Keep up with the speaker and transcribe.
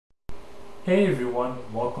Hey everyone,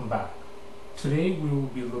 welcome back. Today we will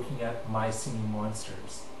be looking at My Singing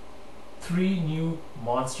Monsters. 3 new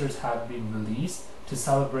monsters have been released to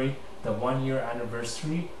celebrate the 1-year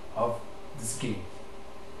anniversary of this game.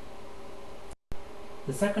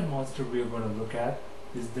 The second monster we are going to look at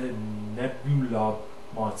is the Nebulob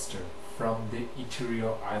monster from the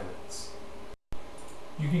Ethereal Islands.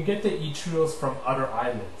 You can get the Ethereals from other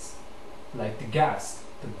islands like the Ghast,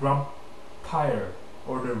 the Grumpire,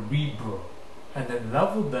 or the Rebro, and then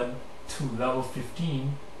level them to level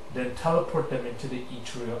 15, then teleport them into the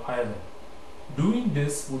Ethereal Island. Doing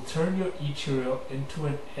this will turn your Ethereal into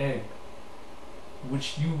an egg,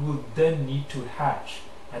 which you will then need to hatch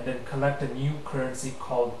and then collect a new currency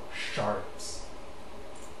called shards.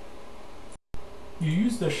 You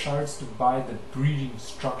use the shards to buy the breeding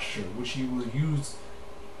structure, which you will use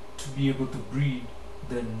to be able to breed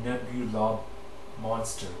the Nebulob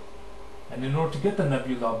monster. And in order to get the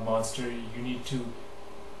Nebulob monster, you need to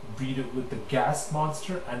breed it with the Ghast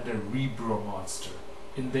monster and the Rebro monster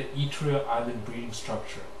in the Ethereal Island breeding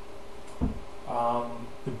structure.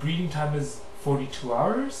 The breeding time is 42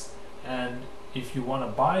 hours, and if you want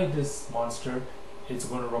to buy this monster, it's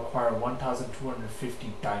going to require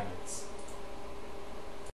 1,250 diamonds.